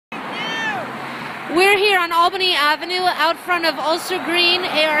We're here on Albany Avenue out front of Ulster-Greene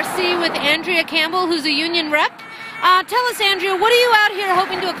ARC with Andrea Campbell, who's a union rep. Tell us, Andrea, what are you out here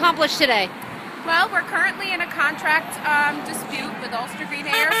hoping to accomplish today? Well, we're currently in a contract dispute with Ulster-Greene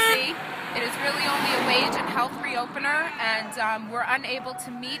ARC. It is really only a wage and health reopener, and we're unable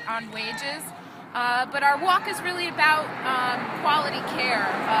to meet on wages. But our walk is really about quality care.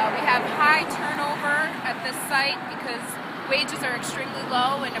 We have high turnover at this site because wages are extremely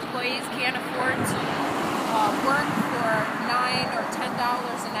low and employees can't afford to work for $9 or $10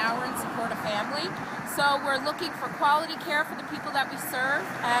 an hour and support a family. So we're looking for quality care for the people that we serve,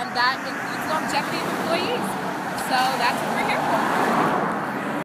 and that includes longevity of employees. So that's what we're here for.